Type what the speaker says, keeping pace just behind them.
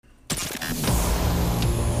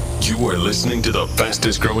You are listening to the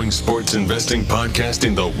fastest growing sports investing podcast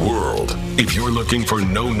in the world. If you're looking for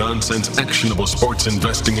no-nonsense, actionable sports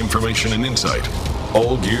investing information and insight,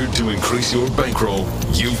 all geared to increase your bankroll,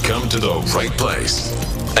 you've come to the right place.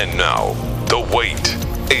 And now, the wait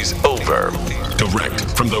is over. Direct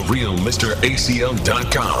from the real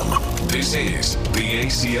MrACL.com, this is the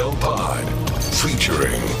ACL Pod,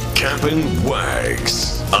 featuring Cap'n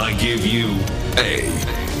Wags. I give you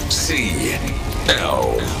ACL.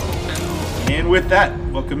 And with that,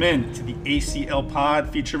 welcome in to the ACL Pod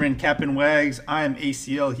featuring Cap'n Wags. I am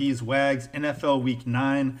ACL, he's Wags. NFL Week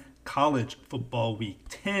 9, College Football Week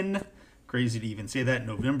 10. Crazy to even say that.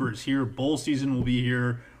 November is here. Bowl season will be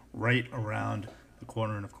here right around the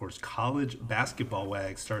corner. And, of course, college basketball,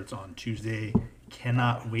 Wags, starts on Tuesday.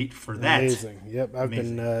 Cannot wait for that. Amazing. Yep, I've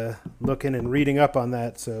been looking and reading up on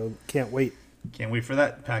that, so can't wait. Can't wait for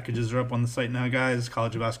that. Packages are up on the site now, guys.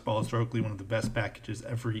 College basketball is historically one of the best packages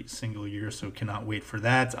every single year, so cannot wait for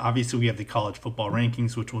that. Obviously, we have the college football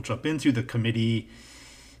rankings, which we'll jump into. The committee,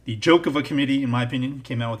 the joke of a committee, in my opinion,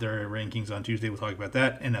 came out with their rankings on Tuesday. We'll talk about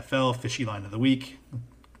that. NFL, fishy line of the week,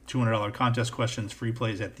 $200 contest questions, free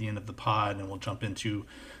plays at the end of the pod, and we'll jump into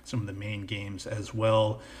some of the main games as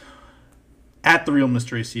well. At The Real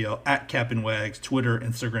Mr. ACL, at Cap'n Wags, Twitter,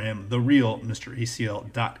 Instagram,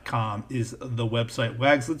 TheRealMrACL.com is the website.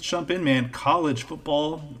 Wags, let's jump in, man. College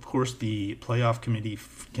football, of course, the playoff committee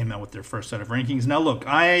came out with their first set of rankings. Now, look,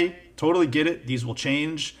 I totally get it. These will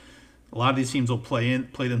change. A lot of these teams will play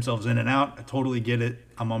themselves in and out. I totally get it.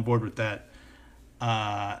 I'm on board with that.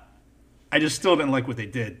 I just still didn't like what they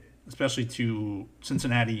did, especially to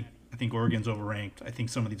Cincinnati. I think Oregon's overranked. I think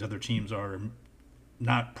some of these other teams are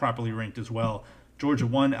not properly ranked as well. Georgia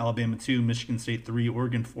 1, Alabama 2, Michigan State 3,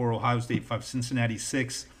 Oregon 4, Ohio State 5, Cincinnati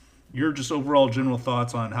 6. Your just overall general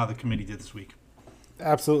thoughts on how the committee did this week?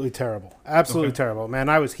 Absolutely terrible. Absolutely terrible. Man,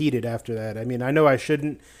 I was heated after that. I mean, I know I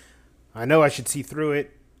shouldn't. I know I should see through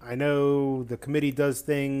it. I know the committee does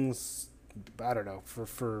things, I don't know,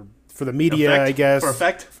 for the media, I guess. For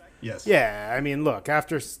effect? Yes. Yeah, I mean, look,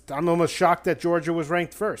 I'm almost shocked that Georgia was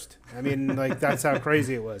ranked first. I mean, like, that's how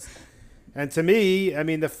crazy it was. And to me, I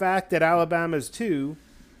mean, the fact that Alabama's 2.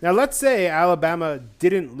 Now, let's say Alabama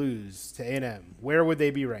didn't lose to A&M. Where would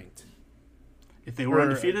they be ranked? If they were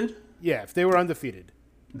undefeated? Yeah, if they were undefeated.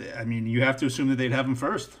 I mean, you have to assume that they'd have them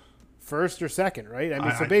first. First or second, right? I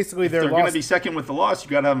mean, so basically they're going to be second with the loss. You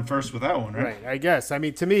got to have them first with that one, right? Right, I guess. I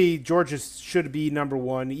mean, to me, Georgia should be number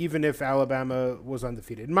 1, even if Alabama was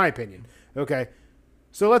undefeated, in my opinion. Okay,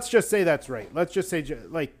 so let's just say that's right. Let's just say,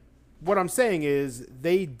 like, what I'm saying is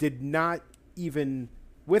they did not even,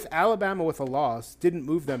 with Alabama with a loss, didn't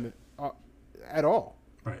move them at all.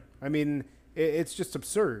 Right. I mean, it's just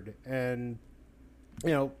absurd. And, you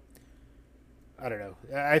know, I don't know.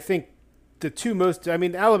 I think the two most, I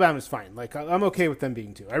mean, Alabama's fine. Like, I'm okay with them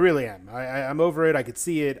being 2. I really am. I'm over it. I could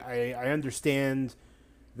see it. I understand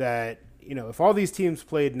that, you know, if all these teams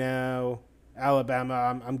played now,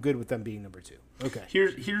 Alabama, I'm good with them being number 2. Okay.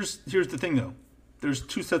 Here's the thing, though. There's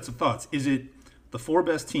 2 sets of thoughts. Is it the 4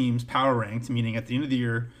 best teams power ranked, meaning at the end of the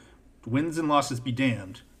year, wins and losses be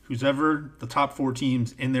damned, who's ever the top 4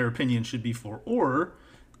 teams in their opinion should be for? Or,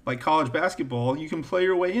 like college basketball, you can play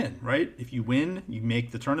your way in, right? If you win, you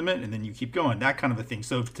make the tournament, and then you keep going, that kind of a thing.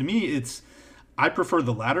 So to me, I prefer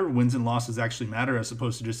the latter. Wins and losses actually matter, as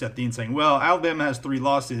opposed to just at the end saying, well, Alabama has 3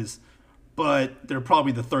 losses, but they're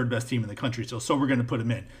probably the 3rd best team in the country, so we're going to put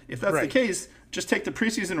them in. If that's the case, just take the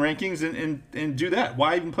preseason rankings and do that.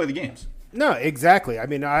 Why even play the games? No, exactly. I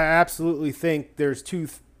mean, I absolutely think there's 2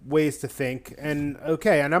 ways to think. And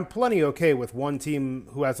I'm plenty okay with one team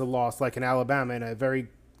who has a loss, like an Alabama in a very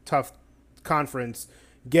tough conference,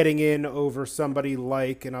 getting in over somebody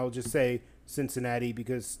like, and I'll just say Cincinnati,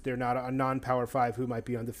 because they're not a non-Power 5 who might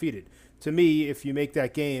be undefeated. To me, if you make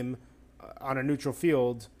that game on a neutral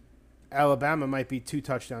field, Alabama might be 2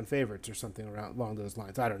 touchdown favorites or something along those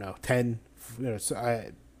lines. I don't know, 10, you know,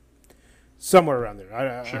 somewhere around there.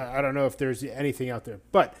 I don't know if there's anything out there.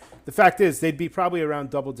 But the fact is, they'd be probably around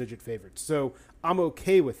double-digit favorites. So I'm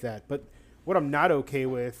okay with that. But what I'm not okay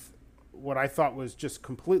with, what I thought was just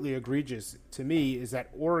completely egregious to me, is that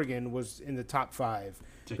Oregon was in the top 5.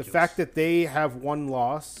 Ridiculous. The fact that they have 1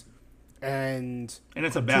 loss and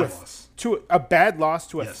it's a bad loss. To a bad loss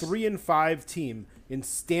to a 3-5 team in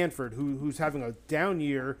Stanford who's having a down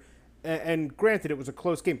year. And granted, it was a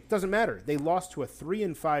close game. Doesn't matter. They lost to a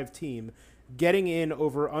 3-5 team, getting in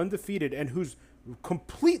over undefeated and who's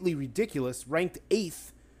completely ridiculous, ranked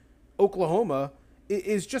 8th, Oklahoma,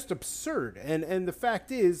 is just absurd. And the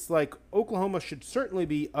fact is, like, Oklahoma should certainly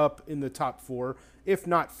be up in the top 4, if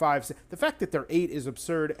not 5. The fact that they're 8 is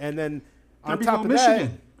absurd. And then on top of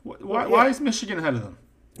Michigan. Why is Michigan ahead of them?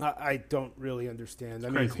 I don't really understand. I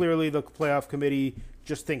mean, Crazy. clearly the playoff committee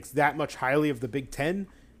just thinks that much highly of the Big Ten,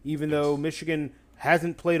 even though Michigan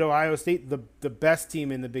hasn't played Ohio State, the best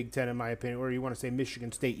team in the Big Ten, in my opinion. Or you want to say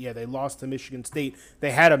Michigan State. Yeah, they lost to Michigan State.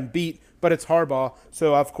 They had them beat, but it's Harbaugh,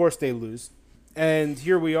 so of course they lose. And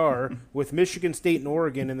here we are with Michigan State and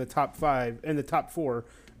Oregon in the top four.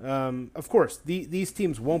 Of course, these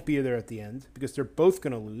teams won't be there at the end because they're both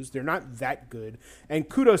going to lose. They're not that good. And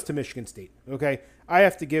kudos to Michigan State, okay? I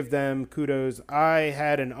have to give them kudos. I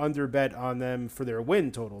had an under bet on them for their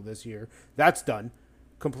win total this year. That's done.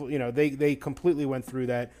 They completely went through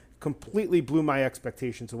that, completely blew my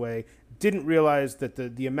expectations away. Didn't realize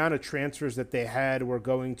that the amount of transfers that they had were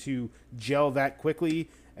going to gel that quickly.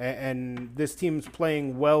 And this team's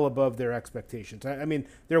playing well above their expectations. I mean,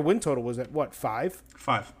 their win total was at, what, 5?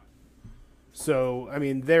 5. So, I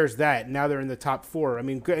mean, there's that. Now they're in the top 4. I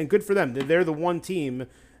mean, good for them. They're the one team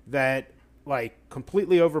that, like,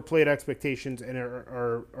 completely overplayed expectations and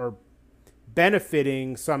are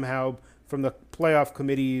benefiting somehow from the playoff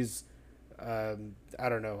committee's,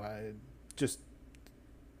 just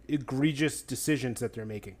egregious decisions that they're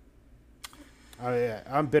making.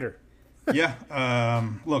 I'm bitter. Yeah.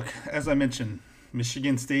 Look, as I mentioned,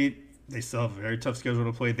 Michigan State, they still have a very tough schedule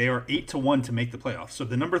to play. They are 8-1 to make the playoffs. So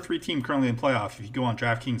the number 3 team currently in playoff, if you go on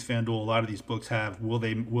DraftKings, FanDuel, a lot of these books have will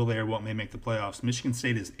they or won't they make the playoffs. Michigan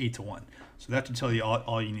State is 8-1. So that should tell you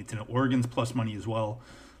all you need to know. Oregon's plus money as well.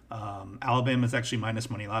 Alabama's actually minus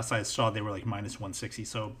money. Last I saw, they were like minus 160.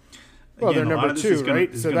 So well, they're number 2,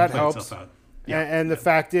 right? So that helps. Yeah. And the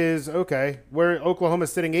fact is, okay, where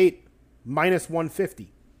Oklahoma's sitting 8, minus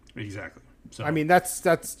 150. Exactly. So I mean, that's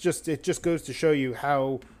just it. Just goes to show you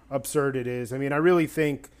how absurd it is. I mean, I really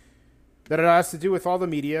think that it has to do with all the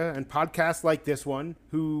media and podcasts like this one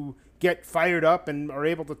who get fired up and are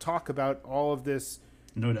able to talk about all of this.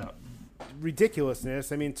 No doubt.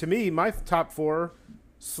 Ridiculousness. I mean, to me, my top 4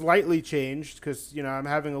 slightly changed because I'm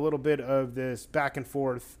having a little bit of this back and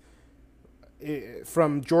forth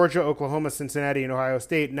from Georgia, Oklahoma, Cincinnati, and Ohio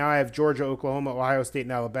State. Now I have Georgia, Oklahoma, Ohio State,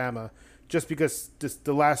 and Alabama. Just because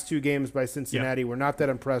the last 2 games by Cincinnati were not that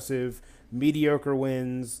impressive, mediocre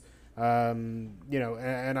wins, and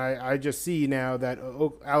I just see now that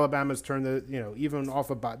Alabama's turned even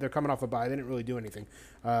off a bye. They're coming off a bye. They didn't really do anything,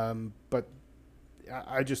 but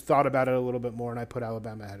I just thought about it a little bit more, and I put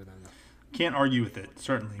Alabama ahead of them. Can't argue with it,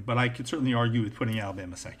 certainly, but I could certainly argue with putting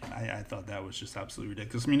Alabama second. I thought that was just absolutely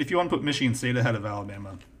ridiculous. I mean, if you want to put Michigan State ahead of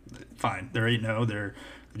Alabama, fine. They're 8-0.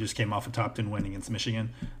 They just came off a top 10 win against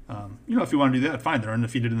Michigan. If you want to do that, fine. They're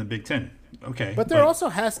undefeated in the Big Ten. Okay. But there also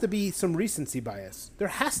has to be some recency bias. There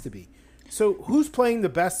has to be. So who's playing the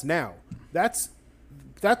best now? That's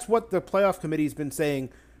what the playoff committee's been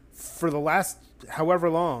saying for the last however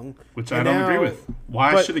long. Which I don't agree with.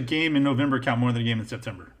 Why should a game in November count more than a game in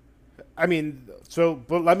September? I mean,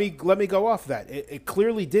 but let me go off that. It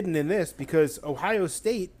clearly didn't in this because Ohio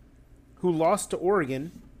State, who lost to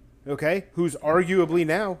Oregon, okay, who's arguably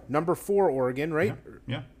now number 4 Oregon, right?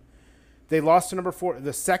 Yeah. They lost to number 4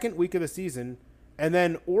 the second week of the season, and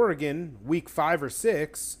then Oregon, week 5 or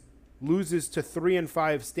 6, loses to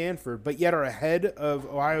 3-5 Stanford, but yet are ahead of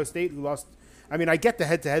Ohio State, who lost. I mean, I get the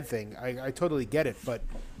head-to-head thing. I totally get it, but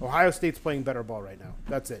Ohio State's playing better ball right now.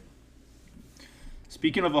 That's it.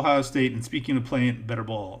 Speaking of Ohio State and speaking of playing better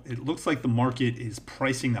ball, it looks like the market is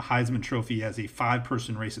pricing the Heisman Trophy as a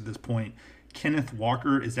 5-person race at this point. Kenneth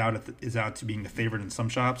Walker is out to being the favorite in some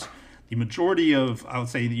shops. The majority of, I would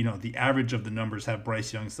say, the average of the numbers have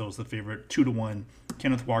Bryce Young still as the favorite, 2-1.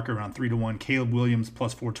 Kenneth Walker around 3-1. Caleb Williams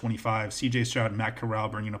plus 425. C.J. Stroud and Matt Corral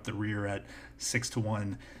bringing up the rear at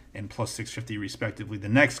 6-1 and plus 650 respectively. The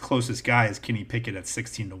next closest guy is Kenny Pickett at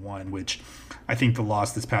 16-1, which I think the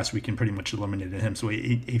loss this past weekend pretty much eliminated him. So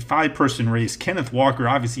a 5-person race. Kenneth Walker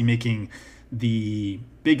obviously making the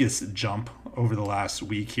biggest jump over the last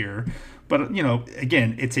week here. But,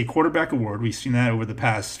 again, it's a quarterback award. We've seen that over the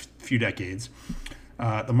past few decades.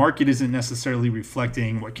 The market isn't necessarily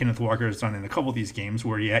reflecting what Kenneth Walker has done in a couple of these games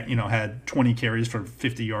where he had 20 carries for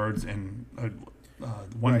 50 yards in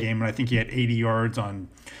one game. And I think he had 80 yards on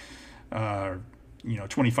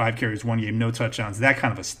 25 carries one game, no touchdowns, that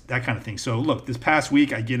kind of thing. So, look, this past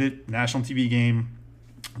week, I get it, national TV game,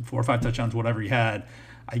 4 or 5 touchdowns, whatever he had.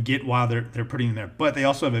 I get why they're putting him there, but they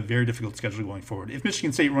also have a very difficult schedule going forward. If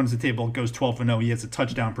Michigan State runs the table, goes 12-0, he has a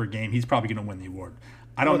touchdown per game, he's probably going to win the award.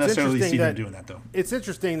 I don't necessarily see them doing that, though. It's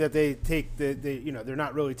interesting that they take they're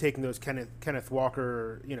not really taking those Kenneth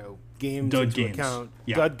Walker, games into account,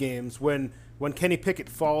 dud games. When Kenny Pickett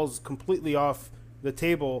falls completely off the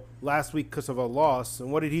table last week because of a loss, and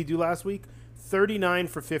what did he do last week? 39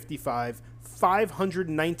 for 55,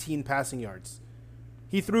 519 passing yards.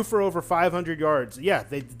 He threw for over 500 yards. Yeah,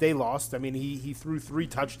 they lost. I mean, he threw 3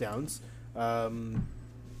 touchdowns and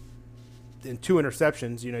 2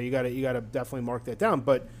 interceptions. You know, you got to definitely mark that down.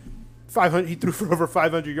 But 500, he threw for over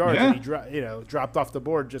 500 yards, and he dropped off the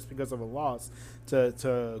board just because of a loss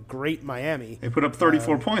to great Miami. They put up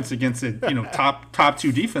 34 points against a top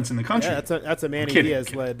 2 defense in the country. Yeah, that's a Manny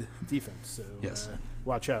Diaz led defense. So yes.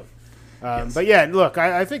 Watch out. Yes. But yeah, look,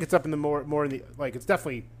 I think it's up in the more in the it's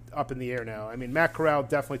definitely up in the air now. I mean, Matt Corral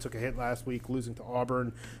definitely took a hit last week, losing to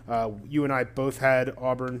Auburn. You and I both had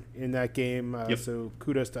Auburn in that game, so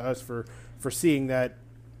kudos to us for seeing that.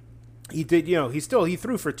 He did, he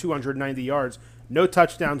threw for 290 yards, no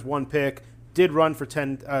touchdowns, 1 pick. Did run for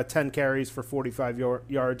 10 carries for 45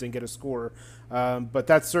 yards and get a score. But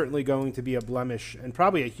that's certainly going to be a blemish, and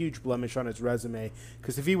probably a huge blemish on his resume,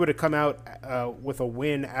 because if he would have come out with a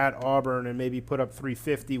win at Auburn and maybe put up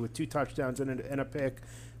 350 with 2 touchdowns and a pick,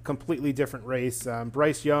 completely different race.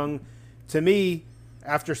 Bryce Young, to me,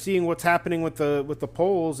 after seeing what's happening with the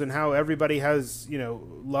polls and how everybody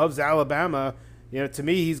loves Alabama, to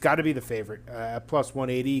me, he's got to be the favorite at plus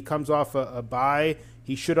 180. He comes off a bye.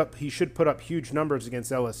 He should put up huge numbers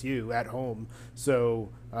against LSU at home. So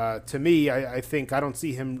to me, I think I don't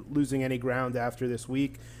see him losing any ground after this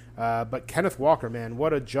week. But Kenneth Walker, man,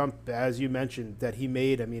 what a jump, as you mentioned, that he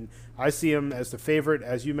made. I mean, I see him as the favorite,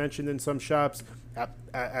 as you mentioned in some shops,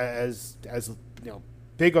 as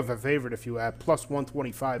big of a favorite if you at plus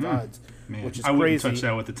 125 odds, man, which is I crazy. wouldn't touch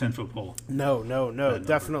that with the 10-foot pole. No,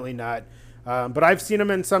 definitely not. But I've seen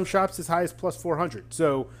them in some shops as high as plus 400.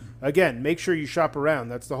 So, again, make sure you shop around.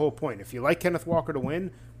 That's the whole point. If you like Kenneth Walker to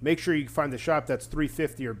win, make sure you find the shop that's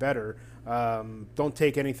 350 or better. Don't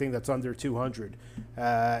take anything that's under 200.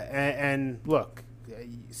 And look,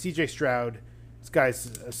 C.J. Stroud, this guy's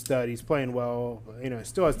a stud. He's playing well.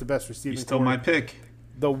 Still has the best receiving. He's still my pick.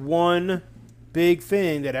 The one big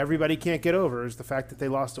thing that everybody can't get over is the fact that they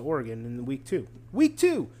lost to Oregon in week 2. Week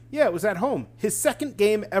 2, yeah, it was at home. His second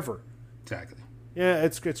game ever. Exactly. Yeah,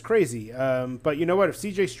 it's crazy. But you know what? If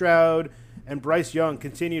C.J. Stroud and Bryce Young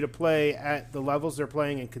continue to play at the levels they're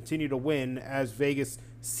playing and continue to win as Vegas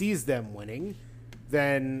sees them winning,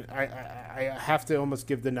 then I have to almost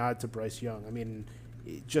give the nod to Bryce Young. I mean,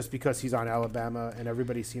 just because he's on Alabama and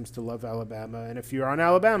everybody seems to love Alabama. And if you're on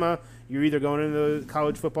Alabama, you're either going into the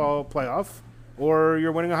college football playoff or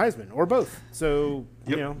you're winning a Heisman, or both. So,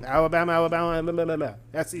 Alabama, blah, blah, blah, blah.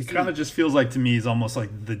 That's easy. It kind of just feels like to me he's almost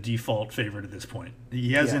like the default favorite at this point.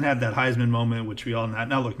 He hasn't had that Heisman moment, which we all know.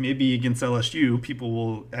 Now, look, maybe against LSU, people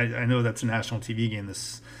will – I know that's a national TV game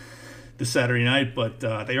this Saturday night, but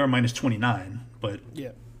they are minus 29. But,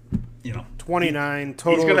 29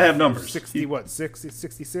 total. He's going to have numbers.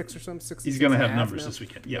 66 or something? He's going to have numbers this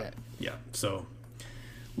weekend. Yeah. So –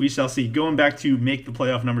 we shall see. Going back to make the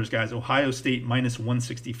playoff numbers, guys. Ohio State minus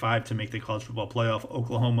 165 to make the college football playoff.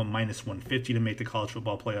 Oklahoma minus 150 to make the college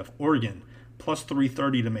football playoff. Oregon plus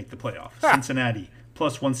 330 to make the playoff. Cincinnati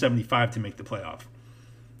plus 175 to make the playoff.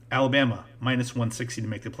 Alabama minus 160 to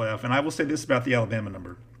make the playoff. And I will say this about the Alabama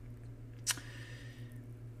number.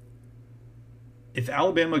 If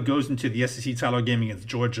Alabama goes into the SEC title game against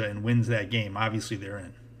Georgia and wins that game, obviously they're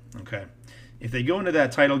in. Okay. If they go into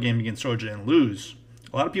that title game against Georgia and lose,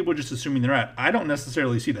 a lot of people are just assuming they're at. I don't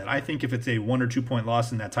necessarily see that. I think if it's a 1 or 2 point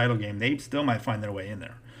loss in that title game, they still might find their way in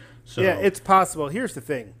there. So yeah, it's possible. Here's the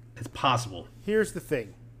thing. It's possible. Here's the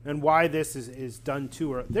thing, and why this is done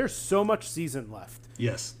too early. There's so much season left.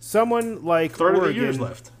 Yes. Someone like third Oregon, of the year's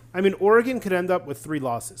left. I mean, Oregon could end up with 3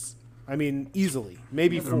 losses. I mean, easily,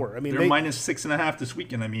 maybe 4. I mean, they're minus 6.5 this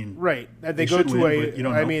weekend. I mean, right? And they go to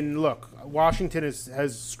I mean, look, Washington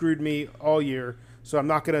has screwed me all year, so I'm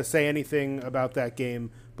not going to say anything about that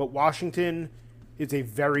game. But Washington is a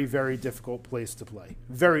very, very difficult place to play.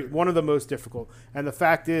 One of the most difficult. And the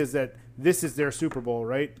fact is that this is their Super Bowl,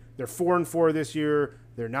 right? They're 4-4 this year.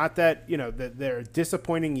 They're not that, they're a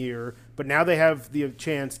disappointing year. But now they have the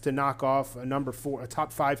chance to knock off a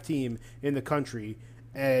top 5 team in the country.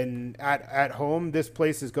 And at home, this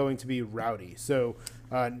place is going to be rowdy. So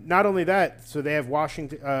not only that, so they have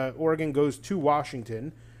Washington. Oregon goes to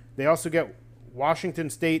Washington. They also get Washington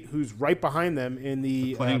State, who's right behind them in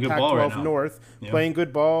the Pac-12 North, playing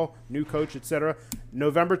good ball, new coach, etc.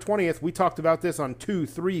 November 20th, we talked about this on 2,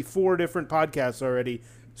 3, 4 different podcasts already.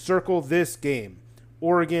 Circle this game,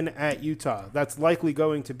 Oregon at Utah. That's likely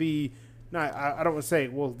going to be, I don't want to say,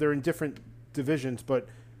 well, they're in different divisions, but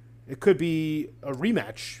it could be a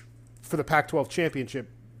rematch for the Pac-12 championship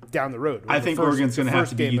down the road. I think Oregon's going to have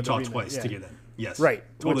to beat Utah twice to get in. Yes. Right.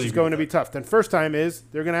 Totally, which is going to be tough. Then first time is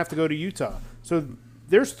they're going to have to go to Utah. So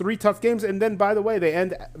there's 3 tough games, and then by the way, they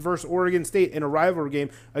end versus Oregon State in a rivalry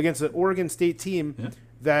game against an Oregon State team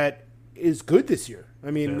that is good this year.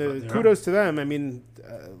 I mean, kudos to them. I mean,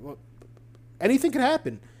 anything can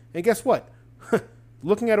happen. And guess what?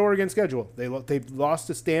 Looking at Oregon's schedule, they lost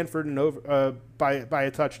to Stanford and over by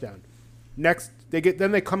a touchdown. Next, they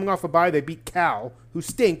coming off a bye, they beat Cal, who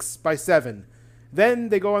stinks, by 7. Then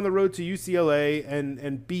they go on the road to UCLA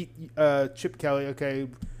and beat Chip Kelly, okay,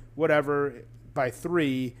 whatever, by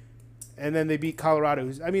 3, and then they beat Colorado.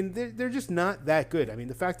 They're just not that good. I mean,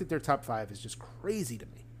 the fact that they're top 5 is just crazy to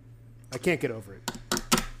me. I can't get over it.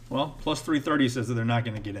 Well, plus 330 says that they're not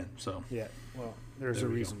going to get in. So yeah, well, there's a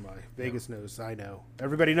reason why. Vegas knows. I know.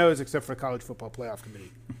 Everybody knows except for the College Football Playoff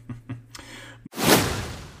Committee.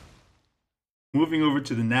 Moving over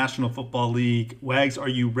to the National Football League. Wags, are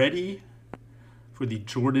you ready for the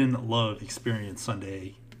Jordan Love experience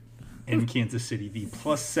Sunday in Kansas City? The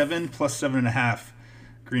 +7, +7.5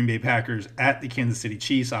 Green Bay Packers at the Kansas City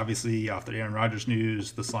Chiefs. Obviously, off the Aaron Rodgers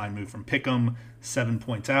news, this line moved from Pick'em 7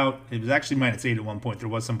 points out. It was actually -8 at one point. There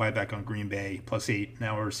was some buyback on Green Bay, +8.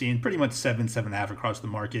 Now we're seeing pretty much 7, 7.5 across the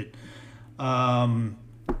market.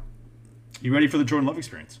 You ready for the Jordan Love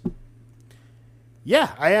experience?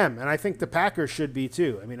 Yeah, I am, and I think the Packers should be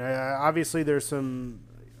too. I mean, obviously there's some,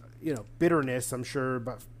 bitterness, I'm sure,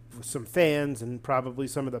 but some fans and probably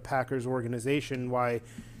some of the Packers organization why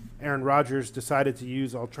Aaron Rodgers decided to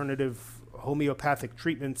use alternative homeopathic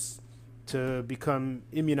treatments to become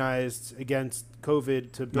immunized against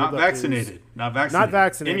COVID to build not vaccinated,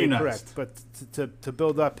 immunized. Correct, but to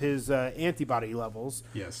build up his antibody levels.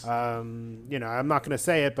 Yes. I'm not going to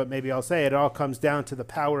say it, but maybe I'll say it. It all comes down to the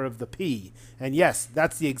power of the P. And yes,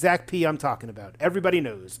 that's the exact P I'm talking about. Everybody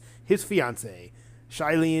knows his fiance,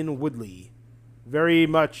 Shailene Woodley, very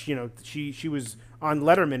much. She was on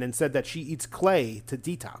Letterman and said that she eats clay to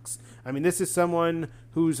detox. I mean, this is someone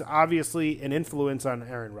who's obviously an influence on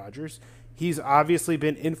Aaron Rodgers. He's obviously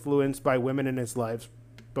been influenced by women in his life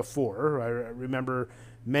before. I remember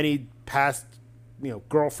many past,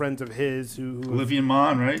 girlfriends of his who Olivia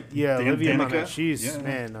Munn, right? Yeah, Olivia Munn.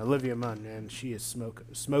 Olivia Munn, and she is smoke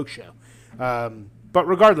show. But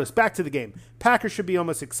regardless, back to the game. Packers should be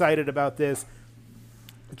almost excited about this.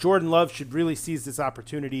 Jordan Love should really seize this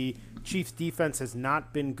opportunity. Chiefs defense has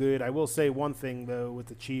not been good. I will say one thing, though, with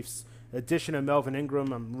the Chiefs addition of Melvin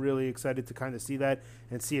Ingram, I'm really excited to kind of see that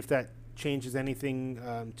and see if that changes anything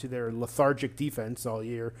to their lethargic defense all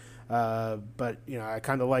year. But, I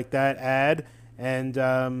kind of like that add. And,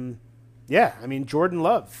 Jordan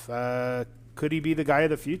Love, could he be the guy of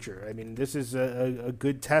the future? I mean, this is a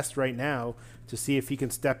good test right now to see if he can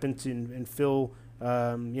step into and fill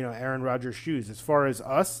Aaron Rodgers' shoes. As far as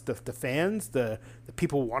us, the fans, the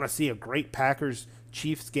people want to see a great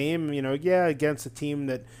Packers-Chiefs game, against a team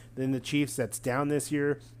that in the Chiefs that's down this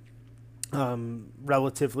year,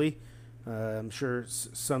 relatively. I'm sure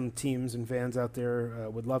some teams and fans out there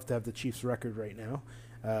would love to have the Chiefs record right now.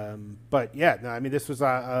 This was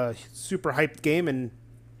a super hyped game, and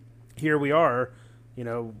here we are,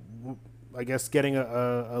 I guess getting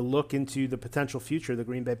a look into the potential future of the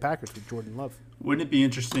Green Bay Packers with Jordan Love. Wouldn't it be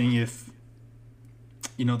interesting if,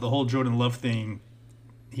 the whole Jordan Love thing,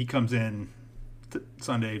 he comes in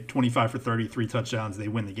Sunday, 25 for 30, 3 touchdowns, they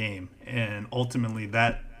win the game, and ultimately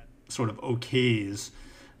that sort of okays.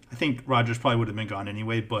 I think Rodgers probably would have been gone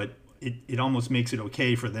anyway, but it almost makes it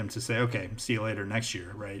okay for them to say, okay, see you later next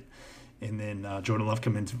year, right? And then Jordan Love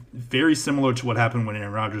come in, very similar to what happened when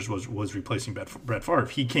Aaron Rodgers was replacing Brett Favre.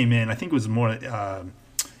 He came in, I think it was more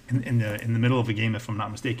in the middle of a game, if I'm not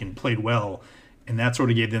mistaken, played well, and that sort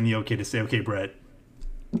of gave them the okay to say, okay, Brett,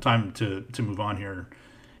 time to move on here,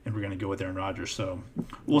 and we're going to go with Aaron Rodgers. So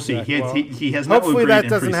we'll see. He has not hopefully looked great that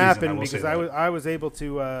doesn't in preseason, happen because I was able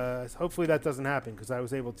to. Hopefully that doesn't happen because I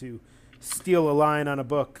was able to steal a line on a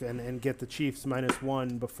book and get the Chiefs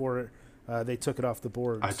 -1 before they took it off the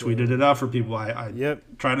board. I tweeted it out for people. I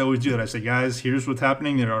try to always do that. I say, guys, here's what's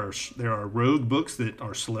happening. There are rogue books that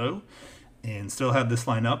are slow, and still have this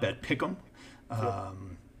line up at Pick'em.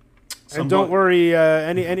 And don't worry,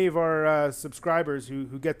 any of our subscribers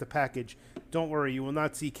who get the package, don't worry, you will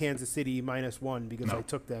not see Kansas City -1 because I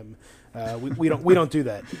took them. We don't do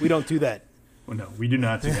that. We don't do that. Well, no, we do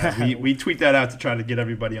not do that. we tweet that out to try to get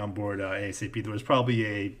everybody on board ASAP. There was probably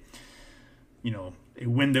a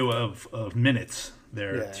window of minutes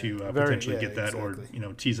there to potentially get that, exactly.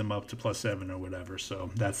 Or tease them up to +7 or whatever.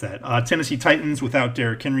 So that's that. Tennessee Titans without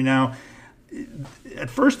Derrick Henry now. At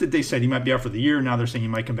first they said he might be out for the year. Now they're saying he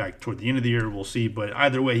might come back toward the end of the year. We'll see. But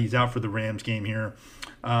either way, he's out for the Rams game here.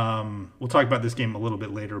 We'll talk about this game a little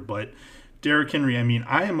bit later. But Derrick Henry,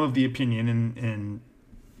 I am of the opinion, and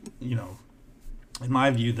in my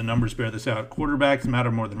view, the numbers bear this out. Quarterbacks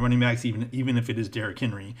matter more than running backs, even if it is Derrick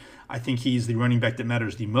Henry. I think he's the running back that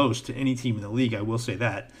matters the most to any team in the league. I will say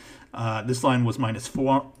that. This line was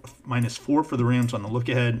 -4 for the Rams on the look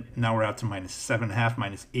ahead. Now we're out to -7.5,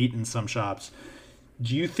 -8 in some shops.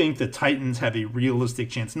 Do you think the Titans have a realistic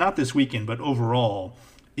chance, not this weekend, but overall,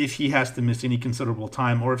 if he has to miss any considerable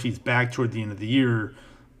time or if he's back toward the end of the year,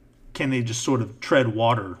 can they just sort of tread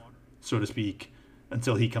water, so to speak,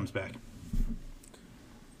 until he comes back?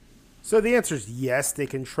 So the answer is yes, they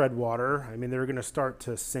can tread water. I mean, they're going to start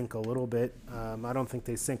to sink a little bit. I don't think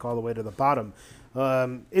they sink all the way to the bottom.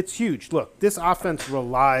 It's huge. Look, this offense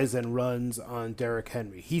relies and runs on Derrick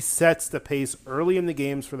Henry. He sets the pace early in the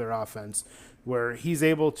games for their offense, where he's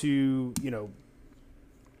able to,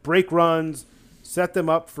 break runs, set them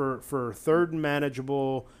up for third and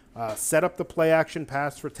manageable, set up the play action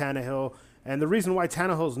pass for Tannehill. And the reason why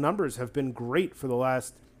Tannehill's numbers have been great for the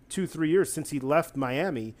last 2-3 years since he left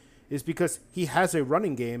Miami is because he has a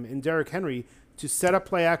running game in Derrick Henry to set up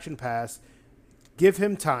play action pass, give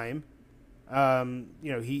him time.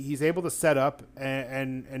 He's able to set up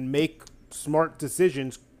and make smart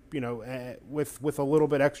decisions, with a little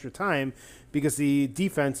bit extra time because the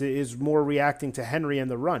defense is more reacting to Henry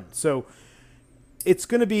and the run. So it's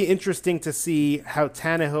going to be interesting to see how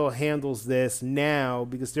Tannehill handles this now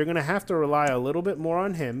because they're going to have to rely a little bit more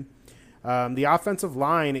on him. The offensive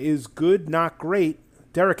line is good, not great.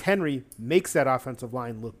 Derrick Henry makes that offensive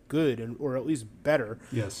line look good or at least better.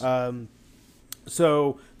 Yes.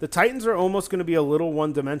 So the Titans are almost going to be a little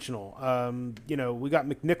one-dimensional. We got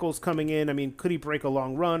McNichols coming in. I mean, could he break a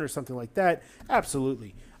long run or something like that?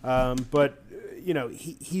 Absolutely. But I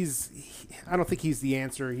don't think he's the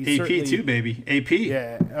answer. He's AP too, baby. AP.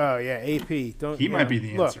 Yeah. Oh, yeah. AP. He might be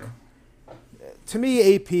the answer. To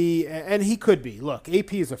me, AP, and he could be. Look,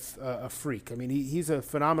 AP is a freak. I mean, he's a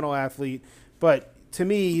phenomenal athlete. But to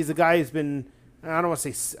me, he's a guy who's been, I don't want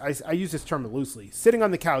to say, I use this term loosely, sitting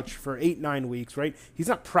on the couch for 8-9 weeks, right? He's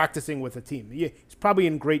not practicing with a team. He's probably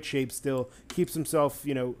in great shape still, keeps himself,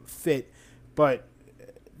 fit. But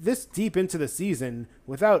this deep into the season,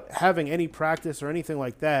 without having any practice or anything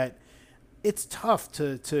like that, it's tough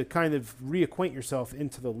to kind of reacquaint yourself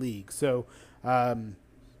into the league. So, I'm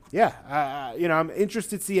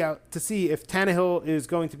interested to see if Tannehill is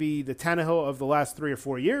going to be the Tannehill of the last 3 or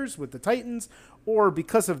 4 years with the Titans, or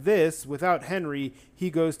because of this, without Henry, he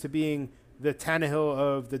goes to being the Tannehill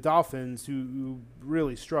of the Dolphins, who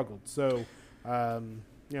really struggled. So,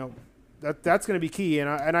 that's going to be key.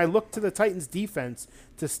 And I look to the Titans' defense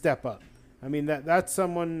to step up. I mean, that's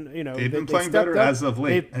someone, they've been playing better as of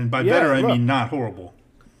late, and by better I mean not horrible.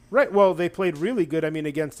 Right. Well, they played really good. I mean,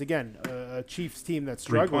 against a Chiefs team that's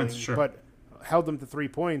struggling, 3 points, sure, but held them to 3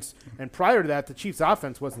 points. And prior to that, the Chiefs'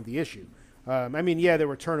 offense wasn't the issue. There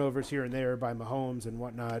were turnovers here and there by Mahomes and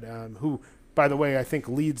whatnot, who, by the way, I think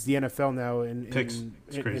leads the NFL now in picks.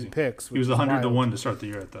 In picks. He was 100-1 to start the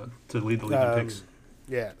year to lead the league in picks.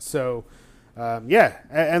 Yeah. So,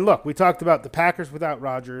 and look, we talked about the Packers without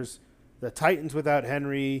Rodgers, the Titans without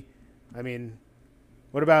Henry. I mean,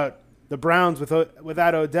 what about the Browns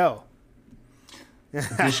without Odell?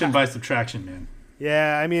 Addition by subtraction, man.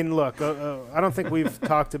 Yeah, I mean, look, I don't think we've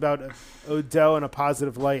talked about Odell in a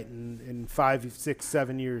positive light in 5, 6,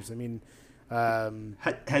 7 years. I mean,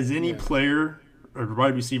 has any player or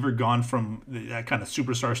wide receiver gone from that kind of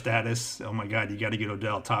superstar status? Oh my God, you got to get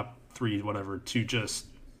Odell top 3, whatever, to just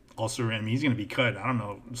also. I mean, he's going to be cut. I don't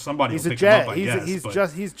know. Somebody will pick him up. I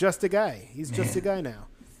guess he's just a guy. He's just a guy now.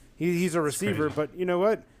 He's a receiver, but you know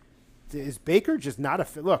what? Is Baker just not a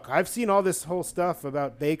fit? Look, I've seen all this whole stuff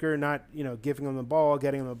about Baker not, giving him the ball,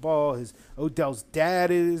 getting him the ball. Odell's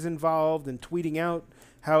dad is involved and tweeting out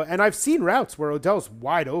and I've seen routes where Odell's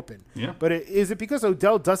wide open. Yeah. But is it because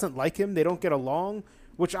Odell doesn't like him? They don't get along,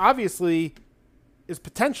 which obviously is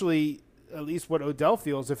potentially at least what Odell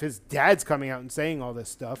feels if his dad's coming out and saying all this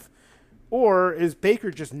stuff. Or is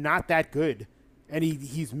Baker just not that good and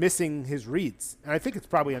he's missing his reads? And I think it's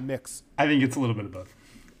probably a mix. I think it's a little bit of both.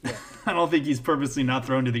 Yeah. I don't think he's purposely not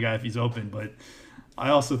thrown to the guy if he's open, but I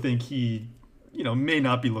also think he, may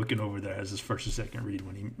not be looking over there as his first or second read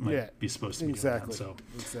when he might be supposed to be exactly. Doing that.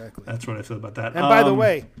 So exactly. That's what I feel about that. And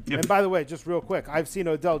by the way, just real quick, I've seen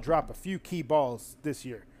Odell drop a few key balls this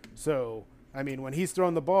year. So I mean, when he's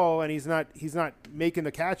throwing the ball and he's not making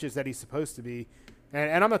the catches that he's supposed to be,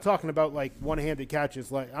 and I'm not talking about like one-handed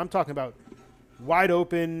catches. Like I'm talking about wide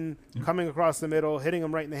open, coming across the middle, hitting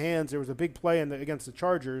him right in the hands. There was a big play against the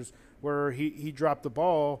Chargers where he dropped the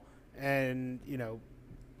ball, and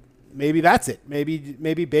maybe that's it.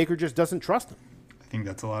 Maybe Baker just doesn't trust him. I think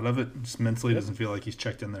that's a lot of it. Just mentally doesn't feel like he's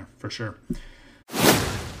checked in there for sure.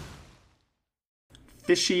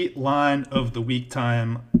 fishy line of the week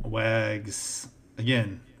time, Wags.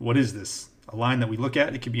 Again, what is this? A line that we look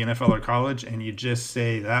at, it could be NFL or college, and you just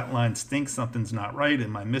say, that line stinks, something's not right.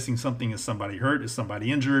 Am I missing something? Is somebody hurt? Is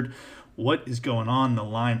somebody injured? What is going on? The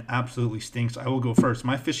line absolutely stinks. I will go first.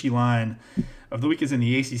 My fishy line of the week is in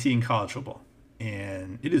the ACC in college football,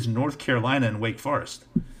 and it is North Carolina and Wake Forest.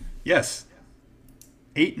 Yes,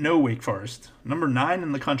 8-0 Wake Forest, number 9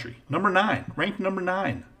 in the country. Ranked number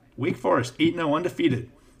 9. Wake Forest, 8-0 undefeated.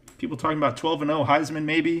 People talking about 12-0 Heisman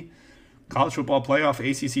maybe. College football playoff,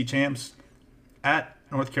 ACC champs. At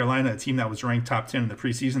North Carolina, a team that was ranked top 10 in the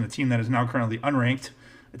preseason, a team that is now currently unranked,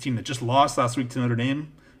 a team that just lost last week to Notre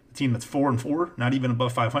Dame, a team that's 4-4, not even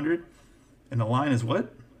above 500. And the line is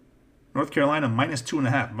what? North Carolina minus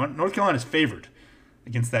 2.5. North Carolina is favored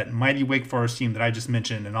against that mighty Wake Forest team that I just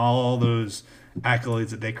mentioned and all those accolades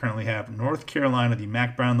that they currently have. North Carolina, the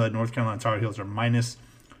Mac Brown-led North Carolina Tar Heels, are minus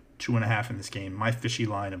 2.5 in this game. My fishy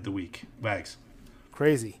line of the week. Wags.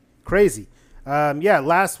 Crazy.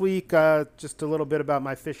 Last week, just a little bit about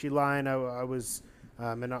my fishy line. I was,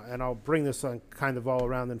 and I'll bring this on kind of all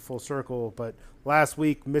around in full circle, but last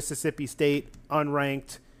week, Mississippi State,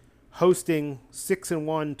 unranked, hosting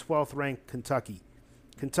 6-1, 12th ranked Kentucky.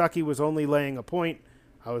 Kentucky was only laying a point.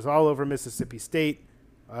 I was all over Mississippi State,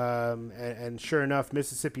 and sure enough,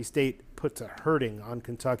 Mississippi State puts a hurting on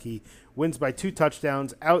Kentucky, wins by 2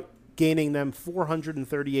 touchdowns, outgaining them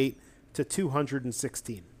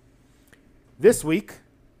 438-216. This week,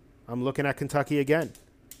 I'm looking at Kentucky again.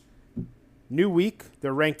 New week,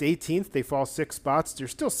 they're ranked 18th. They fall 6 spots. They're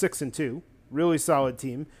still 6-2. Really solid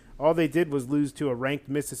team. All they did was lose to a ranked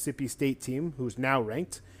Mississippi State team, who's now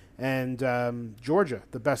ranked, and Georgia,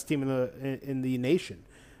 the best team in the nation.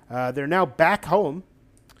 They're now back home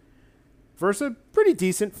versus a pretty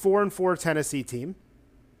decent 4-4 Tennessee team.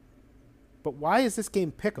 But why is this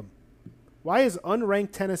game pick'em? Why is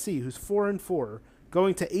unranked Tennessee, who's 4-4,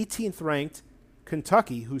 going to 18th ranked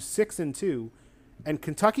Kentucky, who's 6-2, and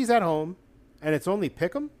Kentucky's at home, and it's only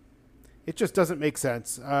pick'em? It just doesn't make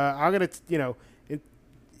sense. I'm gonna,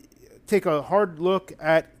 take a hard look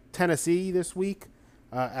at Tennessee this week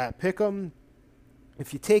at pick'em.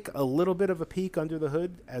 If you take a little bit of a peek under the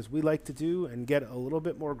hood, as we like to do, and get a little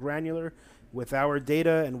bit more granular with our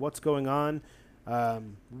data and what's going on,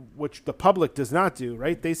 which the public does not do,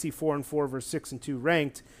 right? They see 4-4 versus 6-2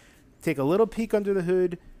 ranked. Take a little peek under the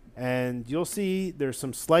hood, and you'll see there's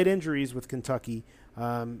some slight injuries with Kentucky,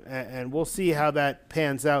 and we'll see how that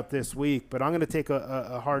pans out this week. But I'm going to take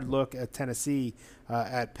a hard look at Tennessee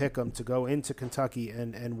at pick'em to go into Kentucky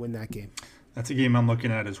and win that game. That's a game I'm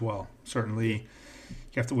looking at as well. Certainly,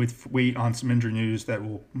 you have to wait on some injury news that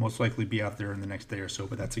will most likely be out there in the next day or so,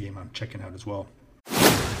 but that's a game I'm checking out as well.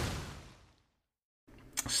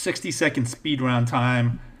 60-second speed round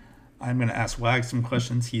time. I'm going to ask Wag some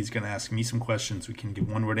questions. He's going to ask me some questions. We can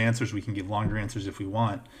give one-word answers. We can give longer answers if we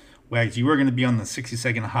want. Wags, you are going to be on the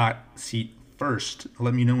 60-second hot seat first.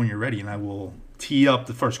 Let me know when you're ready, and I will tee up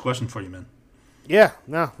the first question for you, man. Yeah,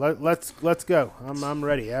 no, let's go. I'm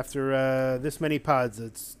ready. After this many pods,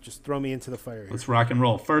 let's just throw me into the fire here. Let's rock and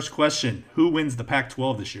roll. First question: who wins the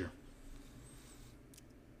Pac-12 this year?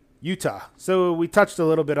 Utah. So we touched a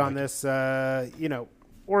little bit on this.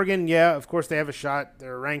 Oregon, yeah, of course they have a shot.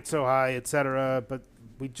 They're ranked so high, etc. But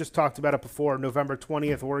we just talked about it before. November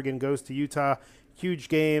 20th, Oregon goes to Utah. Huge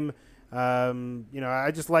game.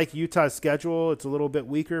 I just like Utah's schedule. It's a little bit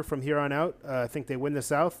weaker from here on out. I think they win the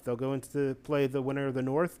South. They'll go into play the winner of the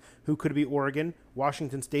North, who could be Oregon,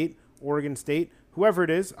 Washington State, Oregon State, whoever it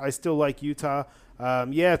is. I still like Utah.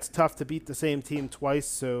 It's tough to beat the same team twice.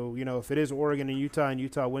 So, if it is Oregon and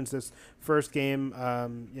Utah wins this first game,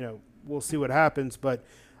 we'll see what happens. But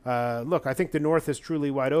look, I think the North is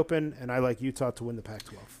truly wide open, and I like Utah to win the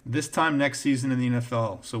Pac-12. This time next season in the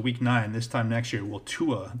NFL, so Week 9, this time next year, will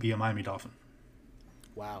Tua be a Miami Dolphin?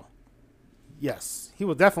 Wow. Yes, he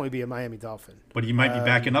will definitely be a Miami Dolphin. But he might be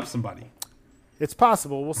backing up somebody. It's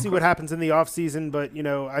possible. We'll see what happens in the offseason. But,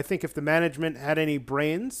 I think if the management had any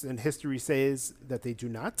brains, and history says that they do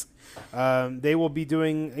not, they will be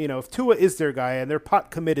doing, if Tua is their guy and they're pot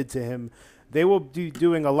committed to him, they will be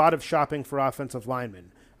doing a lot of shopping for offensive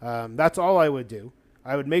linemen. That's all I would do.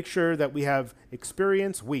 I would make sure that we have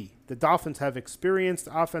experience. The Dolphins have experienced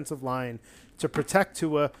offensive line to protect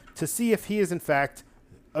Tua, to see if he is in fact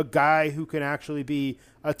a guy who can actually be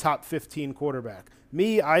a top 15 quarterback.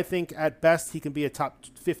 I think at best he can be a top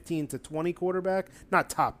 15 to 20 quarterback. Not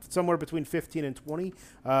top, somewhere between 15 and 20.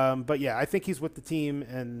 But yeah, I think he's with the team,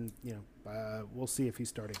 and we'll see if he's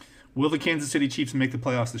starting. Will the Kansas City Chiefs make the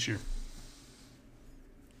playoffs this year?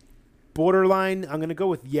 Borderline, I'm going to go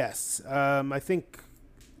with yes. I think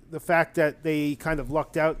the fact that they kind of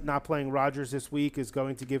lucked out not playing Rodgers this week is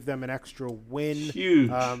going to give them an extra win.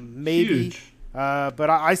 Huge. Maybe. Huge. But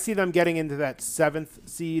I see them getting into that 7th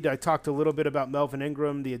seed. I talked a little bit about Melvin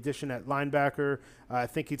Ingram, the addition at linebacker. I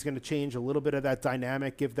think he's going to change a little bit of that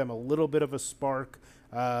dynamic, give them a little bit of a spark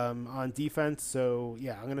on defense. So,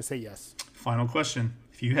 yeah, I'm going to say yes. Final question.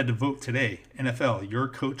 If you had to vote today, NFL, your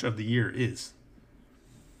coach of the year is?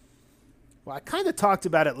 Well, I kind of talked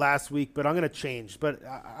about it last week, but I'm going to change. But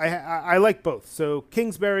I like both. So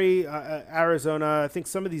Kingsbury, Arizona, I think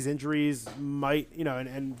some of these injuries might,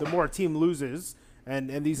 and the more a team loses and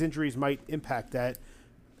these injuries might impact that,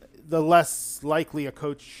 the less likely a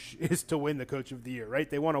coach is to win the coach of the year, right?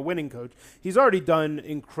 They want a winning coach. He's already done an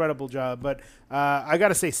incredible job, but I got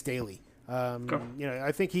to say Staley.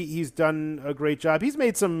 I think he's done a great job. He's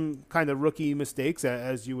made some kind of rookie mistakes,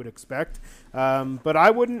 as you would expect. But I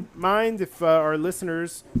wouldn't mind if our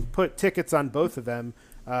listeners put tickets on both of them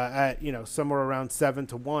at somewhere around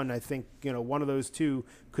 7-1. I think one of those two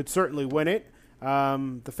could certainly win it.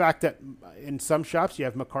 The fact that in some shops you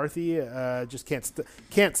have McCarthy, just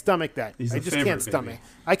can't stomach that. He's I just favorite, can't stomach. baby.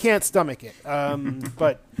 I can't stomach it.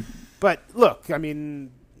 But look, I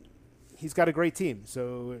mean, he's got a great team,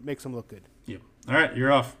 so it makes him look good. Yep. All right,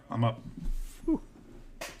 you're off. I'm up.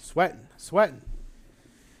 Sweating.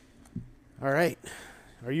 All right.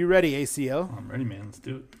 Are you ready, ACL? I'm ready, man. Let's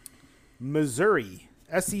do it. Missouri,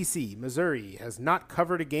 SEC, Missouri has not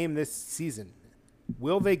covered a game this season.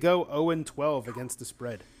 Will they go 0-12 against the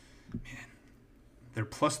spread? Man, they're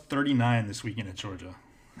plus 39 this weekend at Georgia.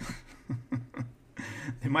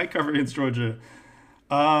 They might cover against Georgia.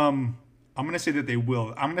 I'm going to say that they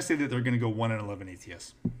will. I'm going to say that they're going to go 1-11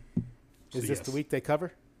 ATS. So Is this the week they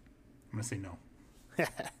cover? I'm going to say no.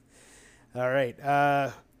 All right.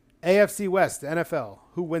 AFC West, NFL.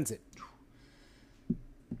 Who wins it?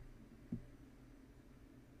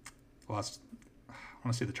 I want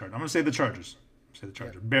to say the Chargers. I'm going to say the Chargers. Say the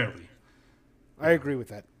Chargers. Barely. I agree with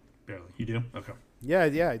that. Barely. You do? Okay. Yeah,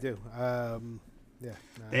 I do.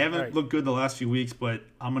 They haven't looked good the last few weeks, but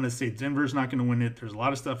I'm going to say Denver's not going to win it. There's a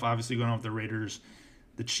lot of stuff obviously going on with the Raiders.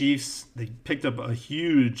 The Chiefs, they picked up a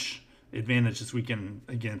huge advantage this weekend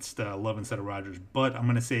against Love instead of Rodgers. But I'm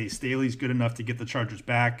going to say Staley's good enough to get the Chargers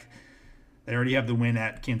back. They already have the win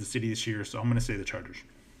at Kansas City this year, so I'm going to say the Chargers.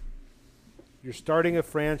 You're starting a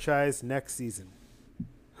franchise next season.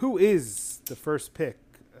 Who is the first pick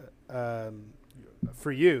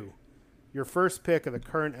for you? Your first pick of the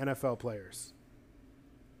current NFL players?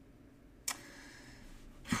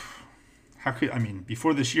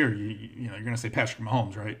 Before this year, you're going to say Patrick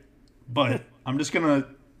Mahomes, right? But I'm just going to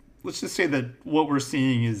let's just say that what we're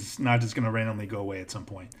seeing is not just going to randomly go away at some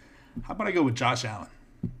point. How about I go with Josh Allen?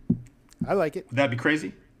 I like it. Would that be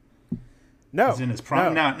crazy? No. He's in his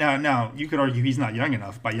prime. No. Now, you could argue he's not young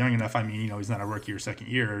enough. By young enough, I mean, he's not a rookie or second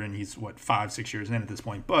year, and he's, 5-6 years in at this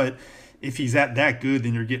point. But if he's that good,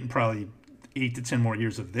 then you're getting probably 8 to 10 more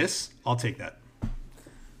years of this. I'll take that.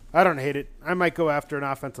 I don't hate it. I might go after an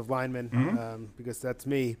offensive lineman because that's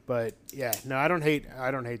me. But yeah, no, I don't hate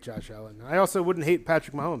Josh Allen. I also wouldn't hate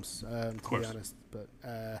Patrick Mahomes, to be honest. But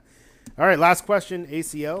all right, last question.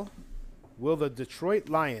 ACL: will the Detroit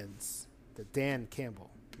Lions, the Dan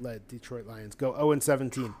Campbell-led Detroit Lions, go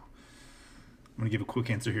 0-17? I'm going to give a quick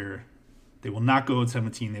answer here. They will not go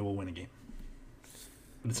 0-17. They will win a game.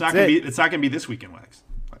 But it's not going to be this weekend, Wags.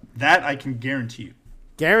 That I can guarantee you.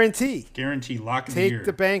 Guarantee. Lock of the year. Take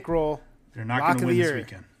the bankroll. They're not going to win this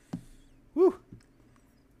weekend. Woo.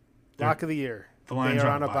 Lock of the year. The Lions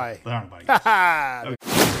are on a bye. They're on a bye. Okay.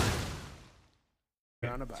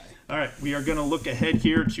 They're on a bye. All right. We are going to look ahead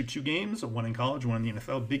here to two games, one in college, one in the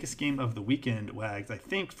NFL. Biggest game of the weekend, Wags, I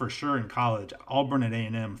think for sure in college, Auburn at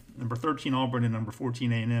A&M. Number 13 Auburn and number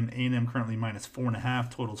 14 A&M. A&M currently minus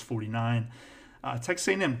 4.5. Totals 49. Texas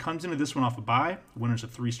A&M comes into this one off a bye. Winners of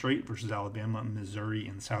 3 straight versus Alabama, Missouri,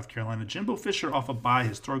 and South Carolina. Jimbo Fisher off a bye,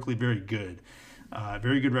 historically very good.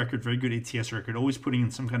 Very good record, very good ATS record. Always putting in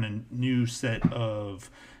some kind of new set of,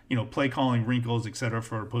 play calling wrinkles, et cetera,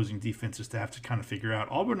 for opposing defenses to have to kind of figure out.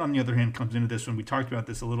 Auburn, on the other hand, comes into this one. We talked about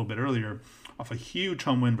this a little bit earlier, off a huge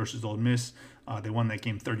home win versus Ole Miss. They won that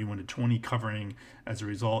game 31-20, covering as a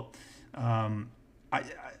result. I'll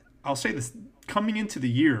say this: coming into the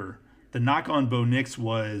year, the knock on Bo Nix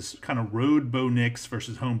was kind of road Bo Nix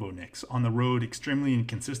versus home Bo Nix. On the road, extremely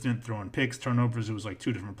inconsistent, throwing picks, turnovers. It was like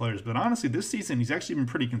two different players. But honestly, this season, he's actually been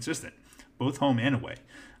pretty consistent, both home and away.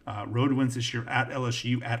 Road wins this year at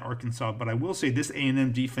LSU, at Arkansas. But I will say this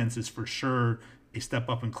A&M defense is for sure a step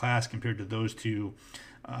up in class compared to those two.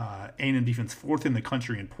 A&M defense 4th in the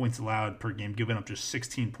country in points allowed per game, giving up just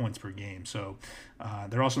 16 points per game. So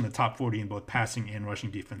they're also in the top 40 in both passing and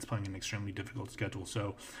rushing defense, playing an extremely difficult schedule.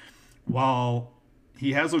 So while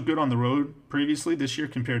he has looked good on the road previously this year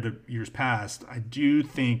compared to years past, I do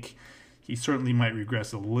think he certainly might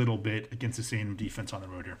regress a little bit against the A&M defense on the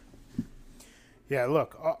road here. Yeah,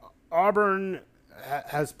 look, Auburn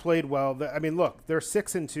has played well. I mean, look, they're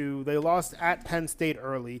 6-2. They lost at Penn State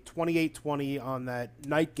early, 28-20 on that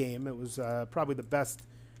night game. It was probably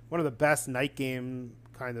one of the best night game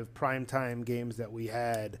kind of primetime games that we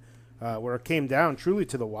had, where it came down truly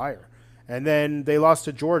to the wire. And then they lost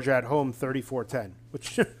to Georgia at home 34-10,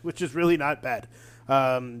 which is really not bad.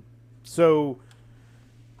 So,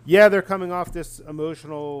 yeah, they're coming off this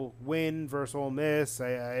emotional win versus Ole Miss.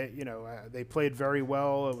 They played very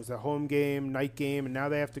well. It was a home game, night game, and now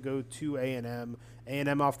they have to go to A&M.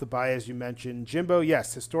 A&M off the bye, as you mentioned. Jimbo,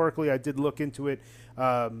 yes, historically I did look into it.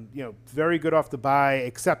 Very good off the bye,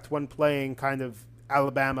 except when playing kind of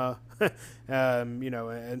Alabama,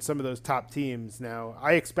 and some of those top teams. Now,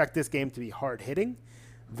 I expect this game to be hard-hitting,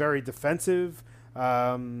 very defensive.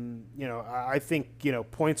 I think,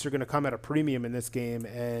 points are going to come at a premium in this game,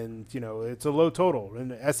 and, it's a low total. In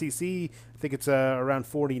the SEC, I think it's around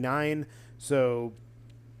 49. So,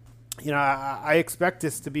 I expect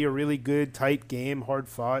this to be a really good, tight game, hard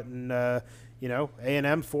fought, and, A&M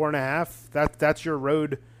 4.5. That's your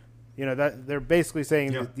road. That they're basically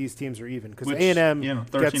saying that these teams are even because A&M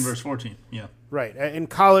 13 versus 14. Yeah. Right. In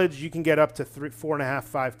college, you can get up to 4.5,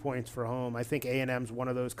 5 points for home. I think A&M's one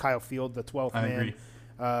of those. Kyle Field, the 12th man.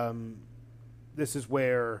 Agree. This is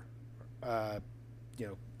where, that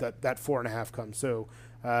 4.5 comes. So,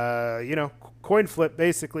 coin flip,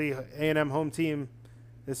 basically, A&M home team.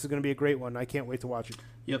 This is going to be a great one. I can't wait to watch it.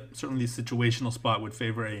 Yep. Certainly the situational spot would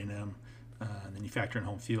favor A&M. And then you factor in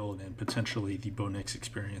home field and potentially the Bo Nix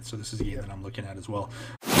experience. So this is a game that I'm looking at as well.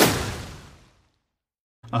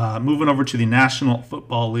 Moving over to the National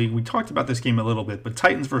Football League, we talked about this game a little bit, but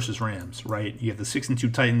Titans versus Rams, right? You have the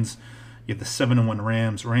 6-2 Titans, you have the 7-1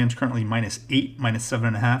 Rams. Rams currently -8,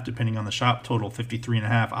 -7.5, depending on the shop. Total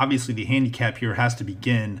 53.5. Obviously, the handicap here has to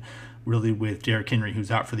begin really with Derrick Henry, who's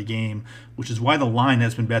out for the game, which is why the line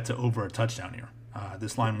has been bet to over a touchdown here.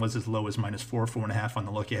 This line was as low as -4, 4.5 on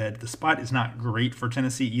the look ahead. The spot is not great for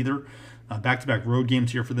Tennessee either. Back-to-back road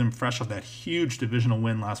games here for them, fresh off that huge divisional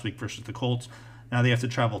win last week versus the Colts. Now they have to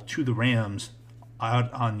travel to the Rams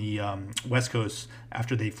out on the West Coast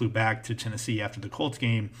after they flew back to Tennessee after the Colts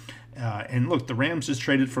game. And look, the Rams just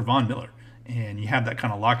traded for Von Miller. And you have that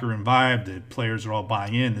kind of locker room vibe. The players are all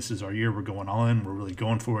buying in. This is our year. We're going all in. We're really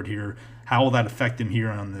going for it here. How will that affect them here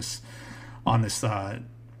on this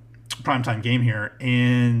primetime game here?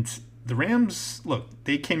 And the Rams, look,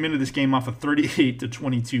 they came into this game off a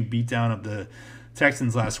 38-22 beatdown of the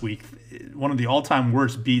Texans last week. One of the all-time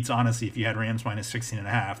worst beats, honestly, if you had Rams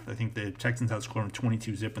 -16.5. I think the Texans outscored them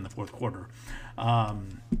 22-zip in the fourth quarter.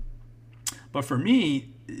 But for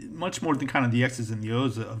me, much more than kind of the X's and the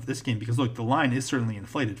O's of this game, because, look, the line is certainly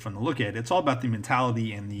inflated from the look at it. It's all about the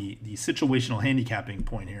mentality and the situational handicapping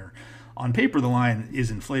point here. On paper, the line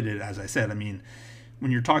is inflated, as I said. I mean,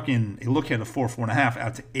 when you're talking a look at a 4.5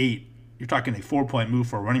 out to 8, you're talking a 4-point move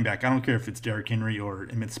for a running back. I don't care if it's Derrick Henry or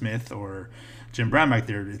Emmitt Smith or Jim Brown back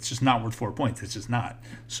there. It's just not worth 4 points. It's just not.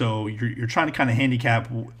 So you're trying to kind of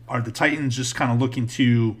handicap, are the Titans just kind of looking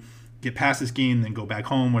to get past this game, then go back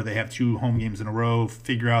home where they have 2 home games in a row,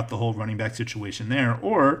 figure out the whole running back situation there?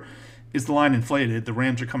 Or is the line inflated? The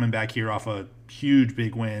Rams are coming back here off a huge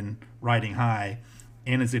big win, riding high,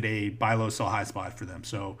 and is it a buy low, sell high spot for them?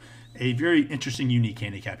 So a very interesting, unique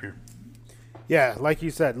handicap here. Yeah, like you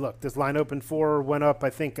said, look, this line opened 4, went up, I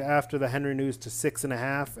think, after the Henry news to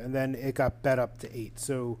 6.5, and then it got bet up to 8.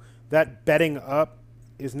 So that betting up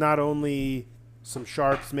is not only some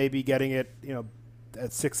sharps maybe getting it,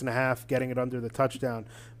 at 6.5, getting it under the touchdown,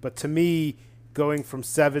 but to me, going from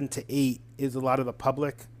 7 to 8 is a lot of the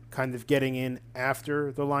public kind of getting in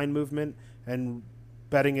after the line movement and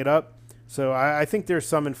betting it up. So I think there's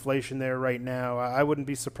some inflation there right now. I wouldn't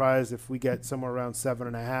be surprised if we get somewhere around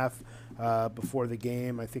 7.5 before the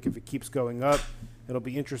game. I think if it keeps going up, it'll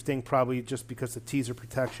be interesting, probably just because of teaser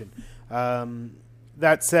protection.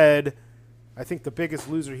 That said, I think the biggest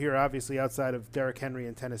loser here, obviously, outside of Derrick Henry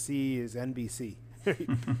in Tennessee, is NBC.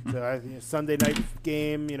 So Sunday night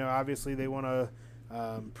game, obviously they want to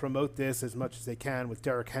promote this as much as they can with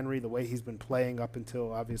Derrick Henry. The way he's been playing up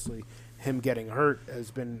until obviously him getting hurt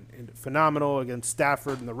has been phenomenal against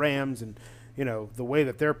Stafford and the Rams, and the way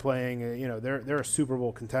that they're playing, they're a Super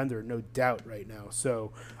Bowl contender, no doubt right now.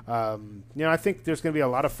 So, I think there's going to be a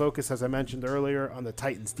lot of focus, as I mentioned earlier, on the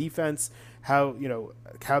Titans defense, how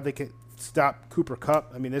they can stop Cooper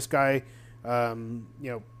Kupp. I mean, this guy,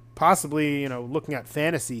 possibly, looking at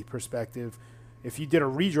fantasy perspective, if you did a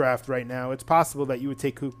redraft right now, it's possible that you would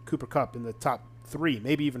take Cooper Kupp in the top 3,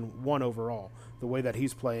 maybe even 1 overall, the way that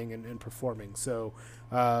he's playing and performing. So,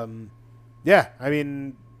 I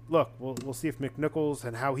mean, look, we'll see if McNichols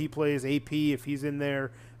and how he plays, AP, if he's in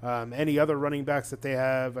there, any other running backs that they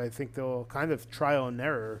have. I think they'll kind of trial and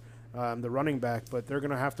error the running back, but they're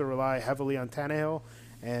going to have to rely heavily on Tannehill,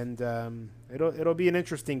 and it'll be an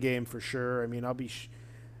interesting game for sure. I mean, I'll be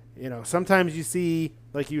sometimes you see,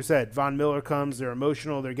 like you said, Von Miller comes, they're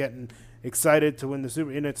emotional, they're getting excited to win the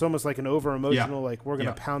Super, and it's almost like an over-emotional, like we're going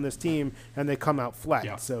to pound this team, and they come out flat.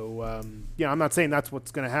 Yeah. So, I'm not saying that's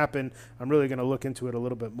what's going to happen. I'm really going to look into it a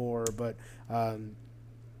little bit more, but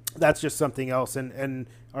that's just something else. And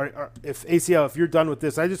if ACL, if you're done with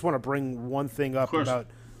this, I just want to bring one thing up about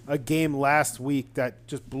a game last week that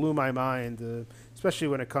just blew my mind, especially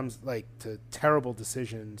when it comes to terrible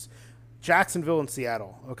decisions. Jacksonville and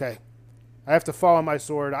Seattle. Okay, I have to fall on my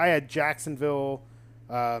sword. I had Jacksonville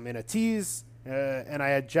in a tease, and I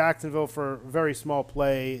had Jacksonville for a very small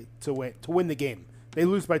play to win the game. They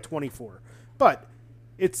lose by 24, but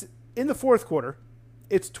it's in the fourth quarter.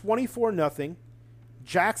 It's 24-0.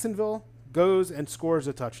 Jacksonville goes and scores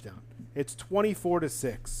a touchdown. It's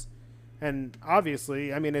 24-6, and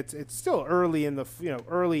obviously, I mean, it's still early in the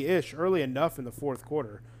early enough in the fourth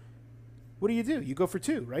quarter. What do? You go for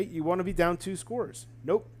 2, right? You want to be down 2 scores.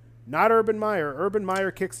 Nope. Not Urban Meyer. Urban Meyer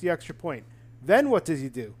kicks the extra point. Then what does he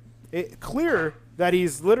do? Clear that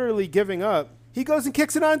he's literally giving up. He goes and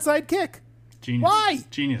kicks an onside kick. Genius. Why?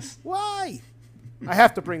 Genius. Why? I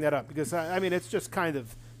have to bring that up because, I mean, it's just kind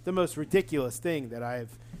of the most ridiculous thing that I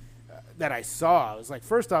saw. It was like,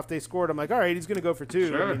 first off, they scored. I'm like, all right, he's going to go for 2.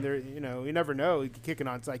 Sure. I mean, you never know. He could kick an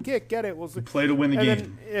onside kick. Get it. Play to win the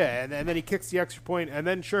game. Then, and then he kicks the extra point, and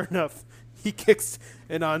then sure enough, he kicks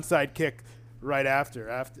an onside kick right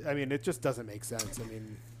after. I mean, it just doesn't make sense. I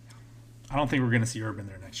mean, I don't think we're going to see Urban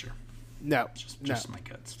there next year. No. Just my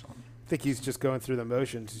guts. I think he's just going through the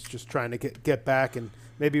motions. He's just trying to get back, and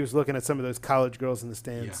maybe he was looking at some of those college girls in the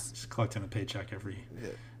stands. Yeah, just collecting a paycheck every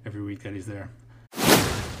week that he's there.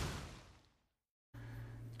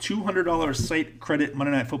 $200 site credit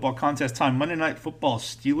Monday Night Football contest time. Monday Night Football,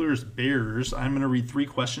 Steelers, Bears. I'm going to read 3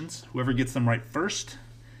 questions. Whoever gets them right first,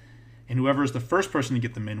 and whoever is the first person to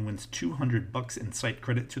get them in wins $200 in site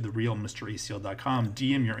credit to therealmracl.com.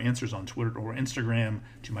 DM your answers on Twitter or Instagram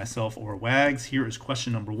to myself or Wags. Here is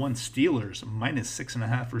question number 1. Steelers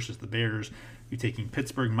 -6.5 versus the Bears. You taking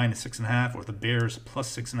Pittsburgh -6.5 or the Bears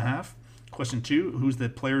 +6.5? Question 2, who's the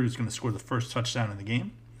player who's going to score the first touchdown in the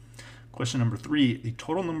game? Question number 3, the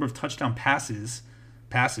total number of touchdown passes,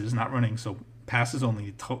 not running, so passes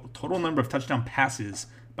only, total number of touchdown passes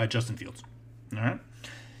by Justin Fields. All right?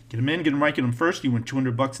 Get them in, get them right, get them first. You win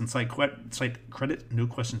 $200 in site credit. No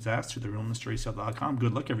questions asked to therealmracl.com.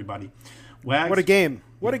 Good luck, everybody. Wags. What a game.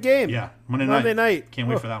 What a game. Yeah, Monday night. Can't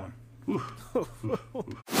wait for that one.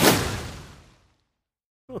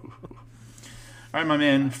 All right, my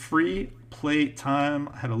man. Free play time.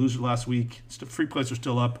 I had a loser last week. Free plays are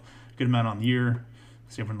still up. Good amount on the year.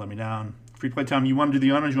 See, everyone let me down. Free play time. You want to do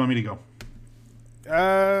the honors? You want me to go?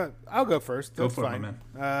 I'll go first. That's go for fine. it,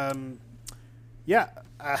 my man.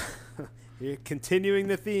 Continuing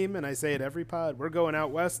the theme, and I say it every pod, we're going out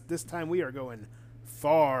west. This time we are going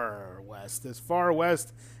far west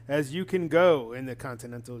as you can go in the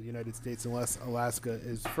continental United States, unless Alaska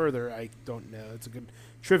is further. I don't know. It's a good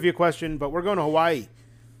trivia question, but we're going to Hawaii.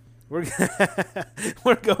 We're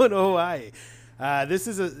going to Hawaii.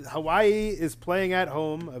 Hawaii is playing at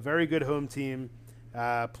home, a very good home team,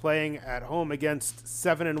 playing at home against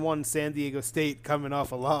 7-1 San Diego State, coming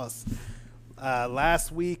off a loss.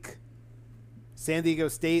 Last week, San Diego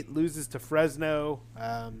State loses to Fresno.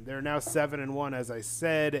 They're now 7-1, as I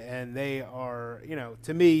said, and they are,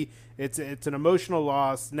 to me, it's an emotional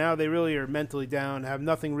loss. Now they really are mentally down, have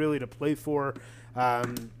nothing really to play for. Now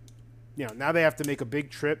they have to make a big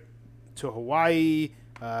trip to Hawaii.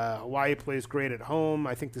 Hawaii plays great at home.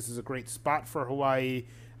 I think this is a great spot for Hawaii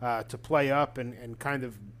to play up and kind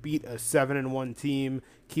of beat a 7-1 team,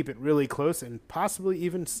 keep it really close, and possibly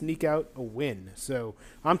even sneak out a win. So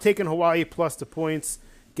I'm taking Hawaii plus the points,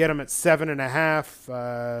 get them at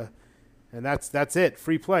 7.5, and that's it.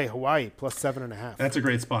 Free play, Hawaii plus 7.5. That's a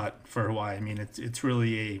great spot for Hawaii. I mean, it's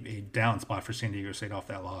really a down spot for San Diego State off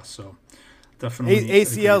that loss. So definitely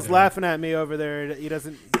ACL's laughing at me over there.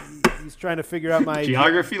 He's trying to figure out my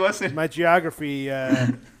geography lesson. My geography.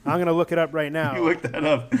 I'm gonna look it up right now. You look that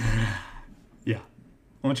up. Yeah.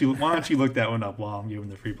 Why don't you look that one up while I'm giving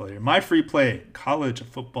the free play here? My free play: college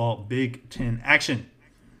football Big Ten action.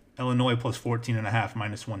 Illinois plus 14.5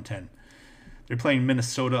 minus 110. They're playing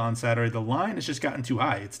Minnesota on Saturday. The line has just gotten too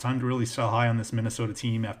high. It's time to really sell high on this Minnesota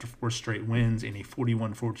team after 4 straight wins and a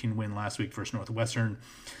 41-14 win last week versus Northwestern.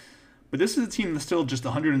 But this is a team that's still just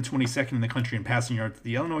 122nd in the country in passing yards.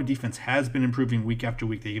 The Illinois defense has been improving week after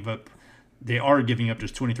week. They are giving up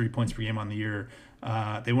just 23 points per game on the year.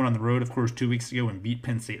 They went on the road, of course, 2 weeks ago and beat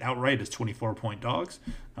Penn State outright as 24-point dogs.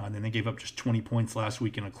 And then they gave up just 20 points last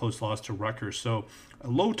week in a close loss to Rutgers. So a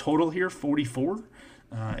low total here, 44.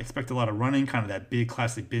 Expect a lot of running, kind of that big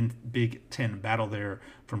classic Big Ten battle there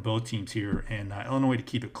from both teams here. And Illinois to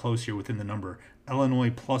keep it close here within the number. Illinois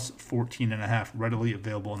plus 14.5, readily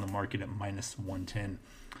available in the market at minus 110.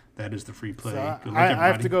 That is the free play. So I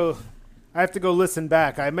have to go. I have to go listen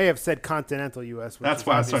back. I may have said continental U.S. That's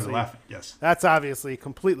why I started laughing. Yes, that's obviously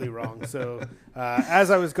completely wrong. So as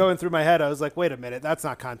I was going through my head, I was like, "Wait a minute, that's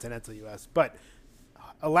not continental U.S." But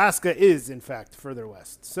Alaska is, in fact, further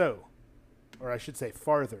west. So, or I should say,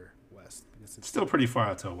 farther west. Because it's still pretty far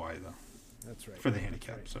out to Hawaii, though. That's right. For the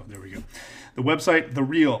handicap. Right. So there we go. The website,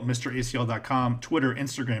 therealmracl.com. Twitter,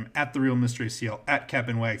 Instagram, @therealmracl,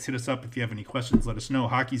 @CapandWags. Hit us up if you have any questions. Let us know.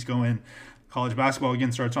 Hockey's going. College basketball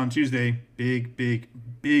again starts on Tuesday.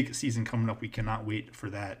 Big season coming up. We cannot wait for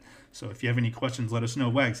that. So if you have any questions, let us know.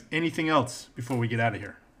 Wags, anything else before we get out of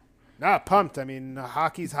here? Nah, pumped. I mean,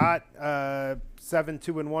 hockey's hot.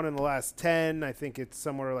 7-2-1 in the last 10. I think it's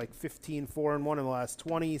somewhere like 15-4-1 in the last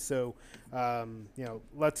 20. So,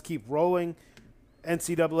 let's keep rolling.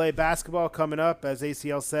 NCAA basketball coming up, as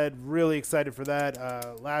ACL said. Really excited for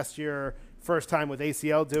that. Last year, first time with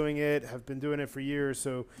ACL doing it. Have been doing it for years.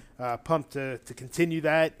 So, pumped to continue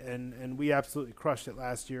that. And we absolutely crushed it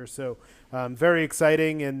last year. So, very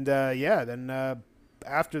exciting. And, then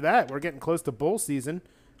after that, we're getting close to bowl season,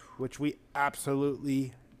 which we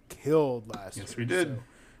absolutely killed last year. Yes, we did.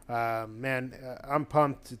 So, I'm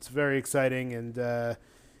pumped. It's very exciting. And,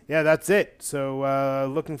 that's it.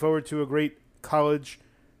 So looking forward to a great college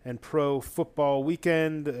and pro football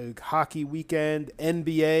weekend, hockey weekend.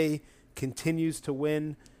 NBA continues to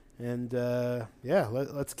win. And,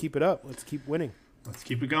 let's keep it up. Let's keep winning. Let's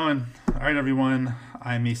keep it going. All right, everyone.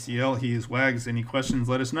 I'm ACL. He is Wags. Any questions,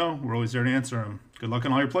 let us know. We're always there to answer them. Good luck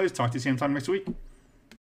on all your plays. Talk to you same time next week.